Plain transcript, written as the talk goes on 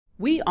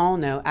We all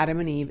know Adam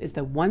and Eve is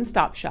the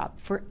one-stop shop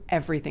for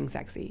everything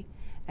sexy.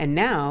 And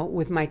now,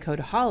 with my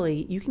code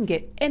HOLLY, you can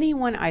get any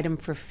one item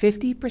for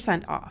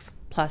 50% off,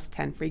 plus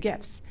 10 free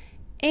gifts.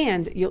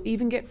 And you'll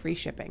even get free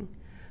shipping.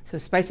 So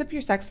spice up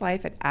your sex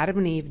life at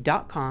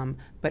adamandeve.com,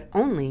 but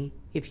only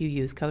if you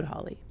use code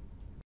HOLLY.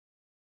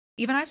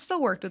 Even I've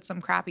still worked with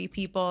some crappy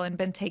people and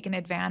been taken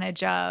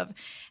advantage of.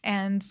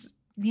 And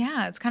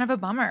yeah, it's kind of a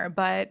bummer.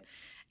 But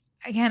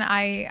again,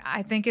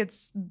 I think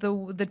it's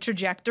the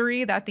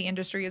trajectory that the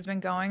industry has been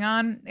going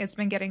on. It's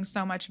been getting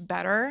so much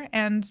better.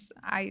 And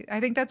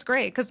I think that's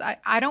great because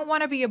I don't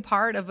want to be a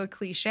part of a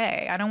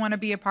cliche. I don't want to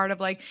be a part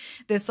of like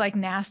this like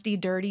nasty,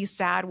 dirty,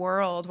 sad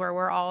world where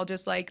we're all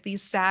just like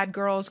these sad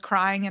girls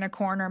crying in a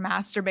corner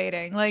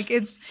masturbating. Like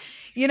it's,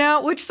 you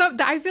know,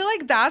 I feel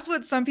like that's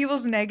what some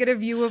people's negative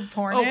view of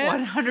porn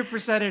is.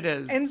 100% it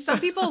is. And some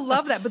people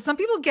love that, but some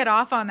people get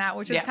off on that,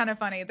 which is kind of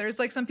funny. There's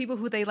like some people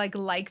who they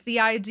like the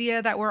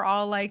idea that we're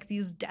all like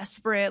these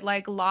desperate,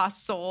 like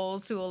lost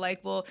souls who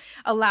will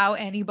allow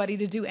anybody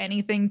to do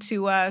anything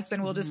to us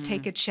and we'll just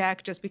take a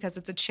check just because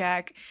it's a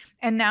check.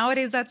 And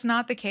nowadays that's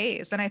not the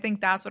case. And I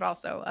think that's what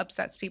also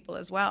upsets people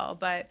as well.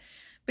 But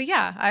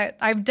yeah,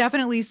 I've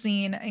definitely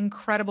seen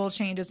incredible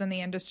changes in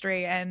the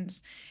industry. And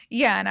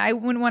yeah, and I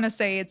wouldn't want to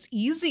say it's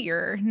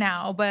easier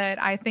now,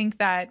 but I think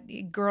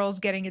that girls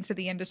getting into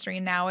the industry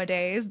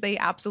nowadays, they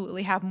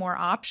absolutely have more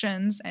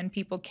options and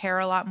people care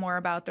a lot more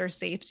about their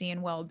safety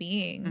and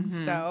well-being.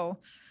 So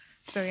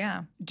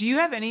yeah. Do you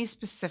have any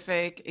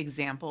specific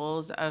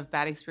examples of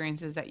bad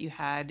experiences that you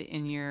had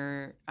in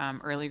your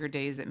earlier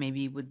days that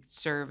maybe would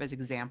serve as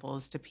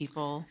examples to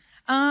people?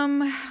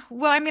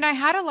 Well, I mean, I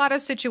had a lot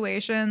of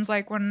situations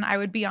like when I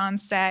would be on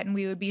set and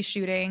we would be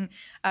shooting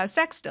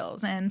sex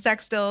stills. And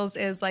sex stills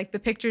is like the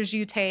pictures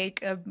you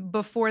take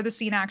before the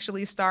scene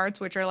actually starts,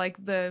 which are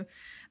like the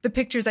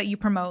pictures that you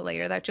promote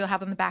later that you'll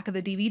have on the back of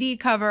the DVD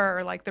cover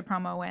or like the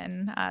promo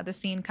when the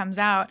scene comes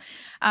out.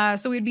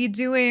 So we'd be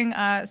doing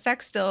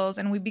sex stills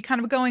and we'd be kind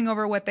of going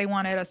over what they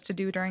wanted us to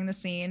do during the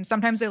scene.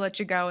 Sometimes they let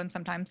you go and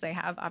sometimes they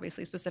have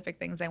obviously specific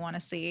things they want to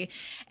see.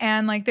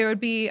 And like there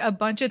would be a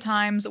bunch of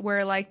times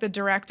where like the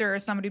director or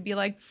somebody would be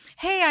like,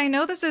 hey, I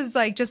know this is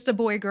like just a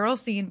boy-girl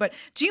scene, but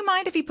do you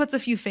mind if he puts a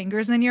few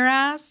fingers in your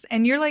ass?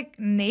 And you're like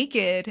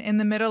naked in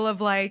the middle of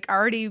like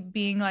already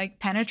being like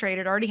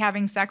penetrated, already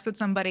having sex with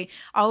somebody,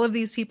 all of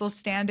these people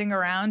standing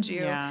around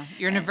you. Yeah,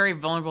 you're in a very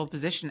vulnerable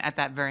position at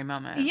that very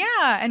moment.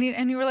 Yeah, and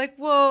you were like,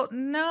 well,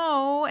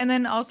 no. And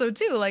then also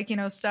too, like, you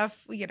know,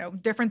 stuff, you know,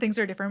 different things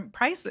are different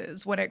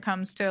prices when it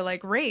comes to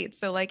like rates.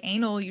 So like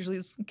anal usually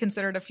is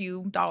considered a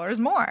few dollars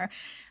more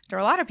to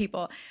a lot of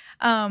people.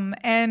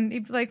 And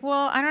you'd be like,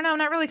 well, I don't know, I'm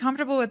not really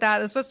comfortable with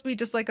that. It's supposed to be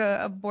just like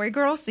a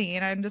boy-girl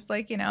scene. I'm just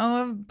like, you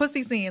know, a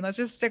pussy scene. Let's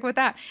just stick with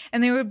that.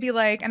 And they would be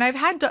like, and I've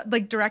had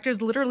like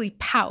directors literally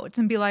pout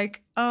and be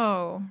like,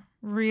 oh,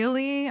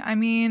 really? I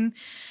mean,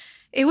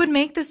 it would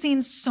make the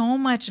scene so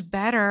much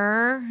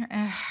better.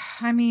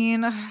 I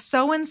mean,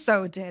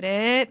 so-and-so did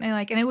it.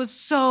 And it was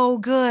so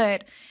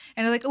good.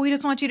 And they're like, oh, we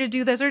just want you to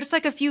do this, or just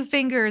like a few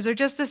fingers, or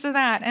just this or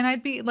that. And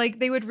I'd be like,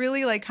 they would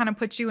really like kind of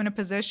put you in a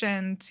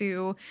position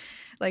to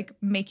like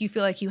make you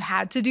feel like you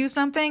had to do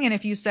something. And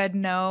if you said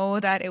no,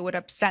 that it would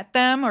upset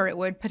them, or it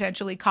would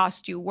potentially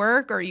cost you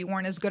work, or you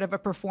weren't as good of a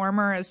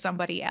performer as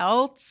somebody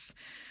else.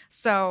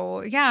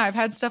 So yeah, I've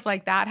had stuff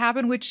like that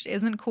happen, which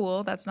isn't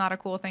cool. That's not a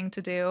cool thing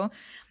to do.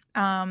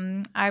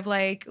 I've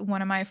like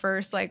one of my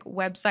first like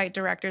website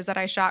directors that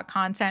I shot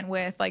content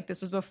with, like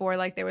this was before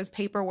like there was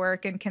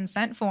paperwork and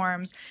consent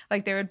forms.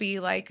 Like there would be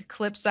like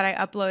clips that I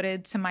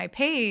uploaded to my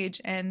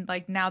page, and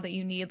like now that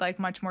you need like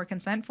much more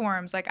consent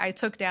forms, like I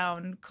took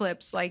down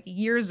clips like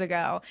years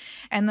ago,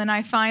 and then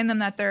I find them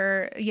that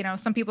they're, you know,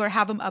 some people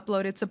have them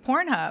uploaded to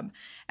Pornhub,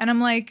 and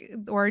I'm like,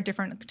 or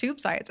different tube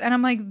sites, and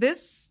I'm like,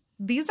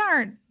 these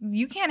aren't,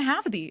 you can't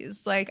have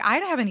these. Like I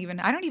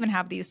don't even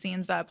have these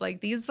scenes up. Like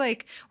these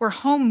like were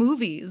home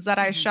movies that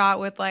I shot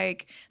with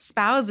like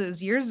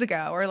spouses years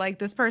ago, or like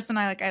this person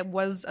I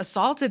was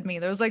assaulted me.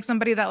 There was like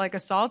somebody that like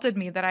assaulted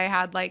me that I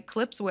had like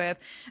clips with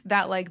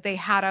that like they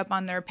had up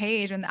on their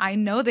page, and I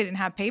know they didn't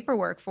have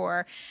paperwork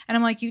for. And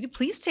I'm like, you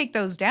please take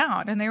those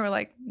down. And they were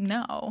like,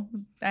 no.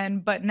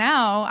 But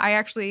now I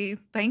actually,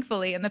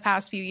 thankfully in the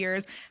past few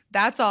years,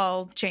 that's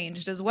all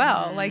changed as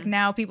well. Like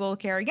now people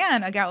care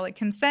again about like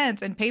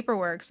consent and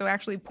paperwork. So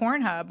actually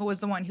Pornhub was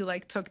the one who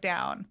like took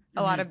down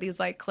a lot of these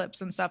like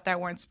clips and stuff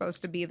that weren't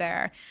supposed to be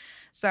there.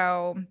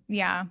 So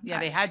yeah. Yeah,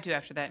 they had to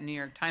after that New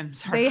York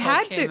Times they article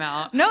had came to.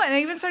 out. No, and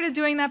they even started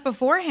doing that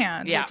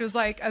beforehand, Yeah. which was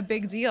like a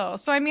big deal.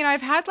 So I mean,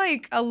 I've had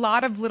like a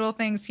lot of little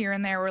things here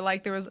and there where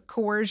like there was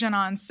coercion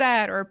on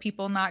set, or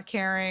people not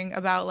caring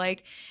about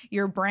like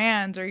your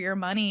brand or your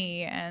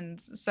money. And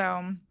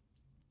so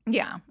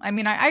Yeah. I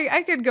mean,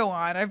 I could go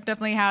on. I've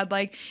definitely had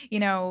like,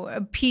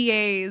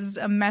 PAs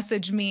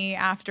message me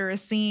after a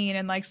scene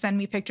and like send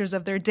me pictures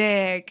of their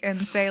dick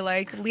and say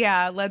like,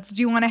 yeah,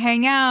 do you want to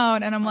hang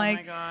out? And I'm like,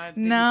 my God,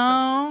 they'd be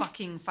no. so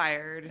fucking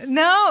fired.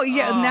 No,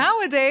 yeah,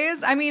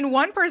 nowadays, I mean,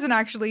 one person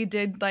actually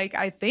did like,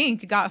 I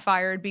think got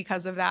fired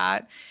because of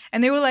that.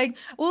 And they were like,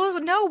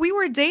 well, no, we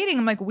were dating.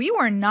 I'm like, we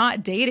were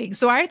not dating.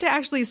 So I had to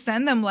actually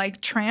send them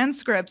like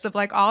transcripts of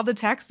like all the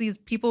texts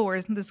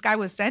this guy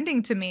was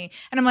sending to me.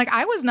 And I'm like,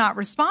 I was not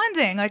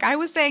responding. Like I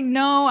was saying,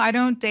 no, I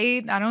don't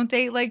date. I don't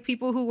date like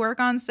people who work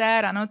on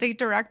set. I don't date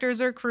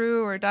directors or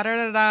crew or da da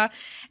da da.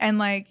 And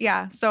like,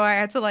 yeah. So I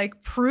had to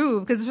like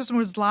prove, because this person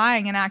was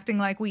lying and acting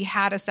like we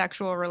had a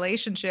sexual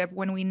relationship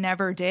when we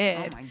never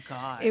did. Oh my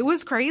God. It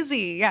was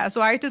crazy. Yeah.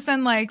 So I had to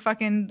send like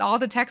fucking all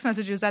the text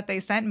messages that they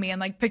sent me and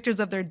like pictures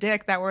of their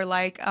dick that were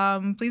like,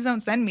 please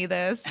don't send me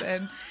this.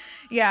 And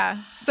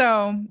yeah.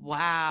 So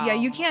wow. Yeah,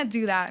 you can't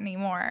do that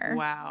anymore.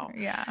 Wow.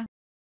 Yeah.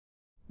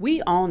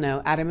 We all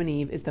know Adam and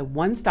Eve is the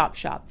one-stop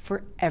shop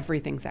for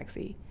everything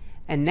sexy.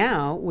 And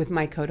now, with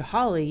my code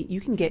HOLLY, you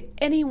can get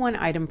any one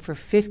item for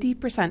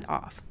 50%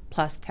 off,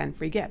 plus 10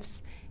 free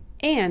gifts.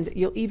 And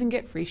you'll even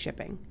get free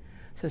shipping.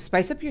 So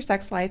spice up your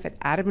sex life at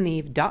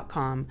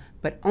adamandeve.com,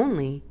 but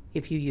only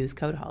if you use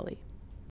code HOLLY.